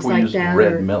like that. I think we used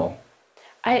red mill.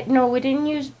 No, we didn't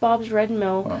use Bob's Red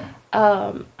Mill.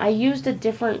 I used a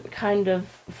different kind of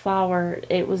flour.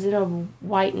 It was in a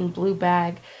white and blue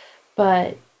bag,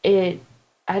 but I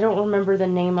don't remember the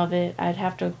name of it. I'd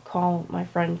have to call my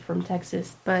friend from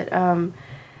Texas, but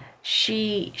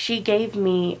she gave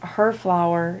me her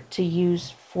flour to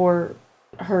use for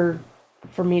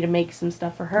me to make some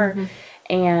stuff for her,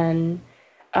 and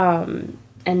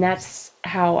that's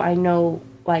how I know,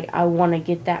 like, I want to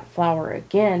get that flour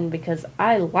again because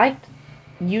I liked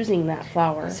using that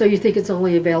flour. So you think it's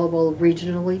only available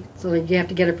regionally? So like you have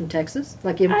to get it from Texas?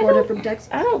 Like import it from Texas?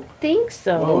 I don't think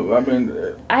so. Well, I mean,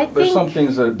 there's some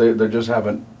things that they just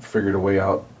haven't figured a way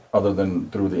out other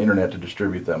than through the internet to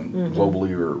distribute them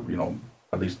globally or,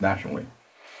 at least nationally.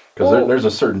 Because there's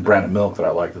a certain brand of milk that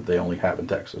I like that they only have in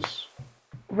Texas.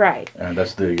 Right. And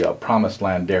that's the Promised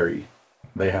Land Dairy.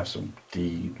 They have some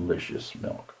delicious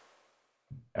milk.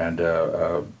 And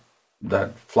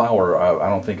that flour, I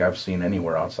don't think I've seen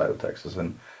anywhere outside of Texas.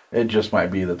 And it just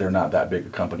might be that they're not that big a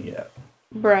company yet.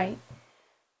 Right.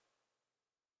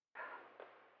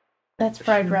 That's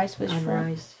fried rice with shrimp.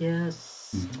 Rice,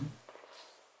 yes.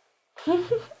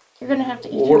 Mm-hmm. You're going to have to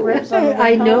eat your ribs on the way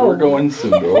I know. home. We're going soon,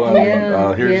 though.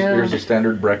 Yeah, Here's a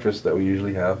standard breakfast that we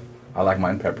usually have. I like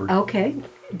mine peppered. Okay.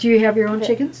 Do you have your own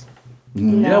chickens?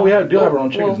 No. Yeah, we do have our own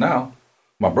chickens now.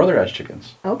 My brother has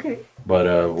chickens. Okay. But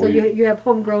so you have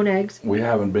homegrown eggs? We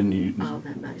haven't been eating. Oh,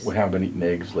 that's nice. We haven't been eating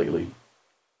eggs lately.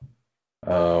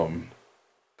 Our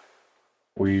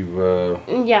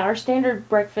standard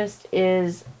breakfast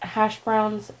is hash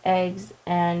browns, eggs,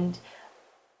 and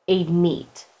a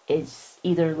meat. It's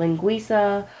either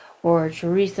linguiça or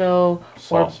chorizo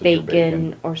or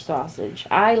bacon or sausage.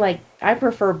 I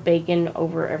prefer bacon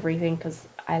over everything because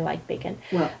I like bacon.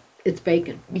 Well, it's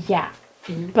bacon. Yeah.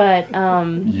 But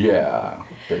yeah,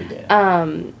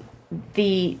 bacon.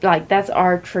 That's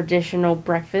our traditional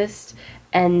breakfast,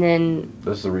 and then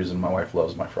this is the reason my wife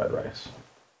loves my fried rice.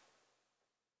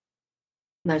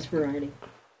 Nice variety.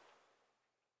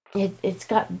 It's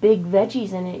got big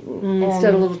veggies in it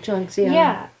instead of little chunks.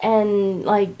 Yeah, and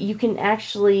like you can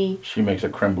actually. She makes a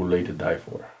creme brulee to die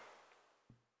for.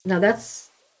 Now that's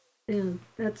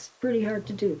pretty hard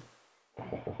to do.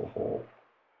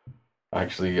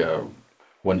 Actually,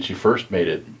 when she first made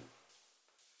it,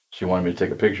 she wanted me to take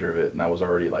a picture of it, and I was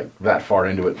already like that far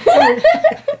into it.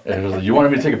 And it was like, "You wanted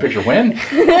me to take a picture when?"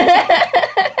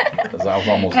 Because I was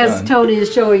almost done. As Tony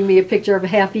is showing me a picture of a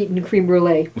half-eaten creme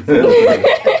brulee.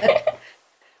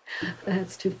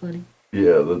 That's too funny.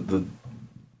 Yeah,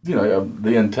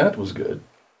 the intent was good.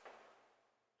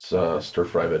 It's stir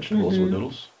fry vegetables with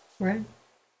noodles. Right.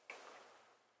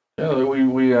 Yeah,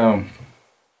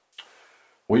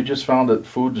 we just found that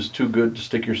food is too good to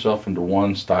stick yourself into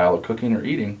one style of cooking or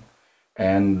eating,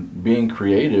 and being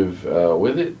creative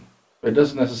with it. It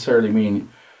doesn't necessarily mean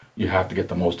you have to get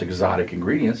the most exotic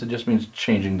ingredients. It just means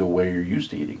changing the way you're used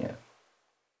to eating it.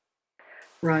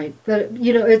 Right, but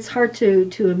it's hard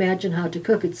to imagine how to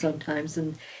cook it sometimes,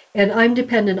 and I'm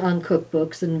dependent on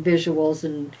cookbooks and visuals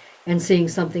and seeing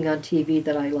something on TV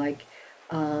that I like.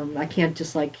 I can't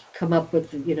just like come up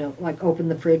with like open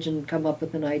the fridge and come up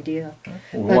with an idea.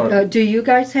 But do you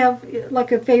guys have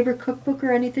like a favorite cookbook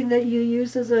or anything that you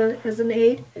use as an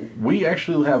aid? We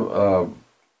actually have a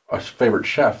favorite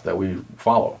chef that we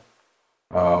follow,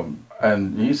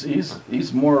 and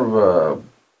he's more of a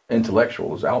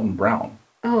intellectual. Is Alton Brown.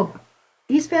 Oh,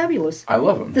 he's fabulous. I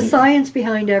love him. The science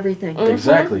behind everything.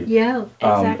 Exactly. Yeah.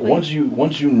 Exactly.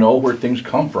 Once you know where things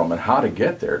come from and how to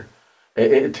get there,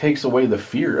 it takes away the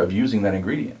fear of using that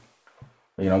ingredient.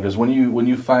 Because when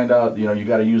you find out, you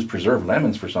got to use preserved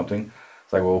lemons for something,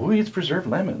 it's like, well, who eats preserved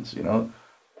lemons? Well,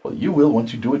 you will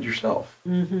once you do it yourself.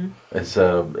 Mm-hmm.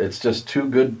 It's just too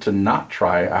good to not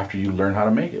try after you learn how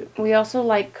to make it. We also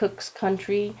like Cook's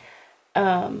Country.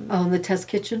 On the test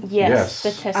kitchen? Yes,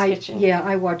 the test kitchen. Yeah,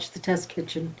 I watch the test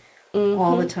kitchen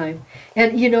all the time.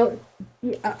 And, you know,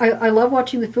 I love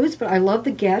watching the foods, but I love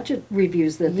the gadget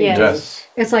reviews that they do. Yes.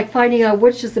 It's like finding out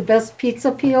which is the best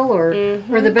pizza peel or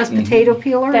the best potato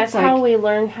peeler. That's how we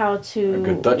learn how to... A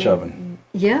good Dutch oven.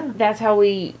 Yeah. That's how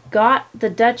we got the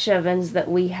Dutch ovens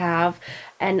that we have,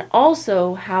 and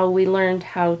also how we learned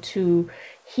how to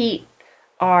heat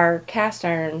our cast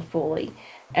iron fully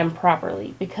and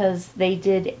properly, because they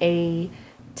did a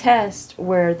test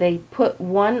where they put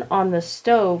one on the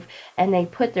stove and they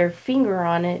put their finger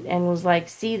on it and was like,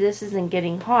 see, this isn't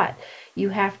getting hot. You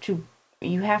have to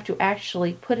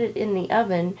actually put it in the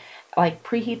oven, like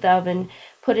preheat the oven,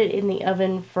 put it in the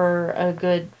oven for a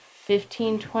good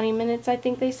 15-20 minutes, I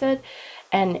think they said,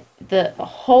 and the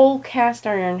whole cast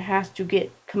iron has to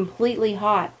get completely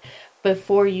hot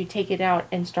before you take it out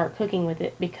and start cooking with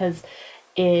it, because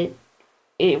it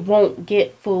won't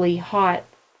get fully hot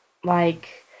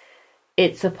like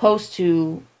it's supposed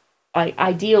to, like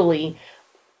ideally,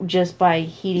 just by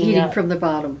heating up from the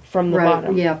bottom. From the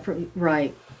bottom. Yeah,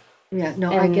 right. Yeah,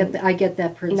 no, I get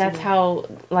that principle. And that's how,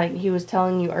 like he was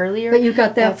telling you earlier. But you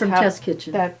got that from Test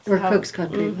Kitchen or how, Cook's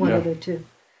Country, one of the two.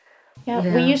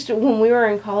 Yeah, we used to, when we were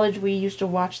in college, we used to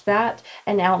watch that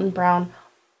and Alton Brown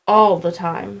all the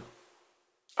time.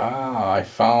 I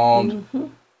found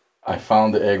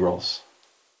the egg rolls.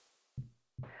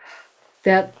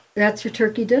 That's your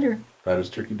turkey dinner. That is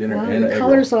turkey dinner Well, and the egg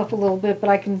color's roll. off a little bit, but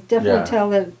I can definitely tell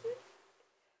that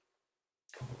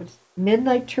it's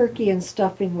midnight turkey and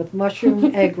stuffing with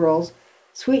mushroom egg rolls,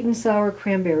 sweet and sour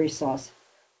cranberry sauce.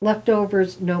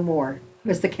 Leftovers, no more.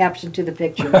 Was the caption to the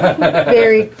picture.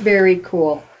 Very, very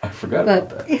cool. I forgot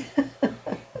about that.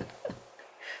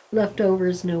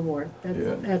 Leftovers, no more.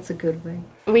 That's a good way.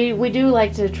 We do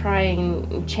like to try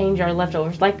and change our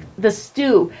leftovers, like the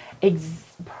stew.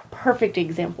 Perfect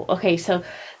example. Okay, so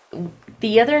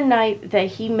the other night that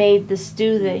he made the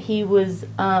stew that he was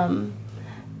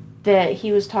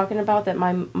talking about, that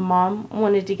my mom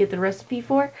wanted to get the recipe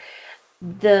for,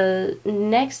 the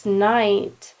next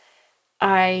night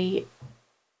I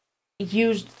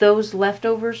used those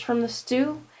leftovers from the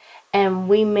stew, and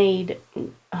we made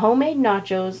homemade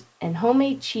nachos and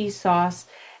homemade cheese sauce,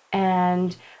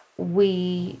 and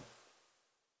I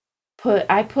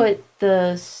put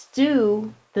the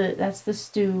stew, that's the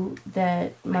stew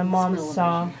that my mom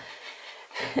saw.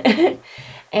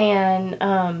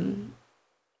 And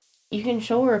you can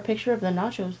show her a picture of the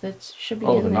nachos that should be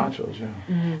in there. Nachos,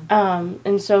 yeah.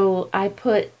 And so I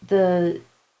put the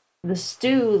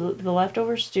stew, the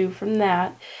leftover stew from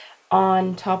that,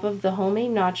 on top of the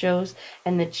homemade nachos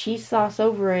and the cheese sauce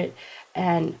over it,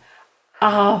 and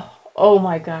oh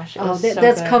my gosh, it was so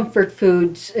that's good. Comfort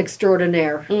food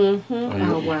extraordinaire. Mm-hmm.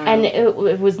 Oh wow! And it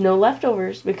was no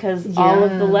leftovers, because all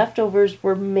of the leftovers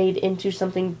were made into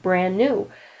something brand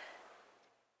new.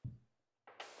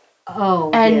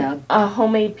 And a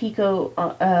homemade pico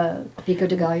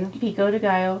de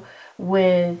gallo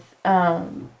with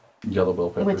yellow bell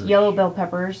peppers. With yellow bell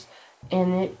peppers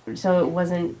in it, so it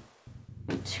wasn't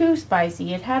too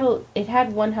spicy. It had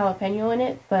one jalapeno in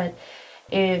it, but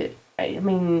the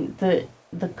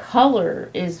color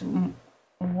is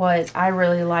what I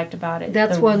really liked about it.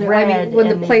 That's when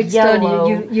the plate's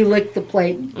done, you lick the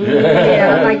plate.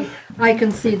 Yeah, I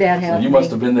can see that happening. So you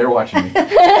must have been there watching me.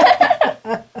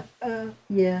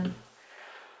 Yeah.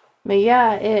 But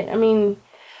yeah,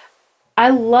 I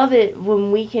love it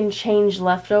when we can change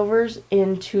leftovers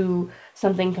into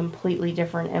something completely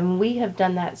different, and we have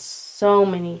done that so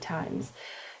many times,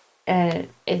 and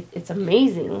it's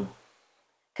amazing,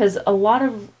 because a lot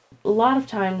of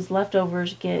times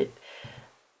leftovers get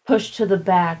pushed to the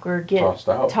back or get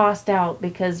tossed out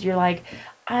because you're like,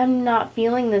 I'm not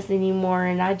feeling this anymore,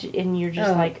 and you're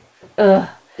just like, ugh,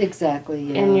 exactly,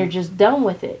 yeah. And you're just done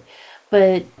with it.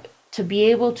 But to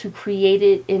be able to create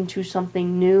it into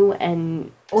something new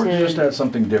or just add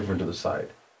something different to the side.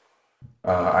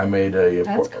 I made a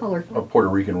Puerto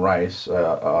Rican rice,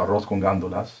 arroz con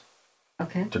gandulas,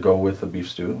 to go with the beef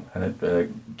stew, and it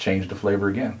changed the flavor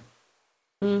again.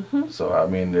 Mm-hmm. So,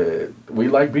 we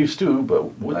like beef stew,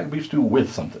 but we like beef stew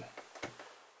with something.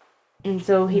 And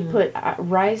so he put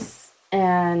rice,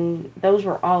 and those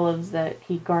were olives that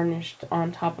he garnished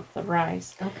on top of the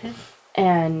rice. Okay.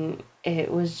 And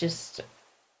it was just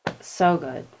so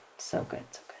good. So good,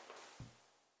 so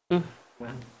good.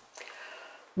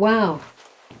 Wow.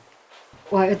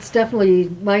 Well, it's definitely,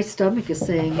 my stomach is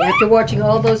saying, after watching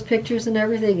all those pictures and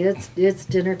everything, it's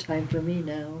dinner time for me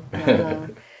now.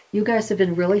 You guys have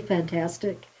been really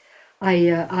fantastic.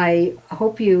 I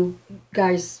hope you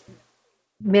guys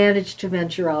managed to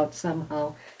venture out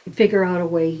somehow figure out a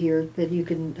way here that you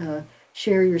can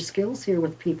share your skills here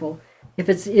with people. If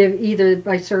it's either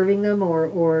by serving them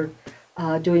or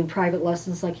doing private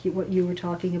lessons like what you were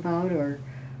talking about, or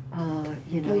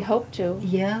We hope to.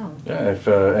 Yeah. Yeah, if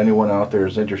anyone out there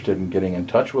is interested in getting in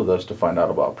touch with us to find out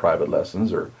about private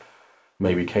lessons or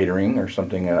maybe catering or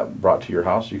something brought to your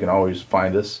house, you can always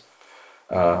find us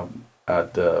on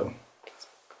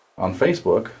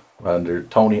Facebook under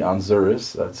Tony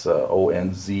Onzures. That's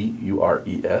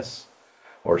Onzures,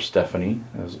 or Stephanie,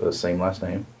 same last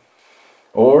name.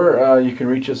 Or you can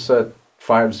reach us at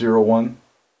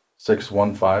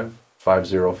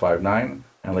 501-615-5059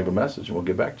 and leave a message, and we'll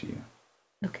get back to you.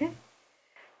 Okay.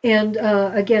 And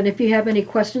again, if you have any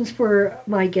questions for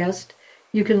my guest,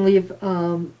 you can leave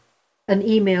an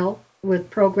email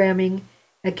with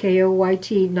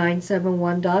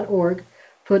programming@koyt971.org.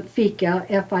 Put FIKA,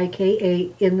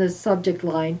 F-I-K-A, in the subject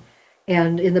line,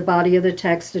 and in the body of the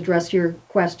text, address your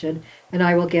question, and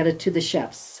I will get it to the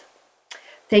chefs.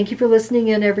 Thank you for listening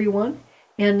in, everyone,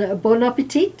 and bon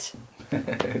appetit.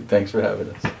 Thanks for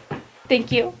having us.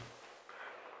 Thank you.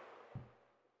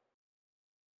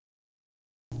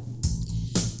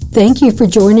 Thank you for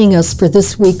joining us for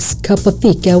this week's Cup of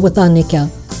Fika with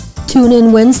Annika. Tune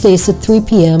in Wednesdays at 3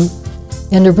 p.m.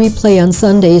 and a replay on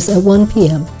Sundays at 1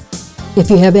 p.m. If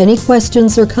you have any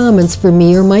questions or comments for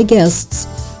me or my guests,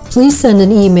 please send an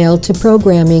email to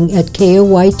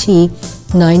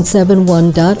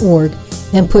programming@koyt971.org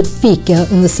and put FIKA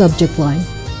in the subject line.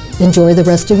 Enjoy the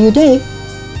rest of your day.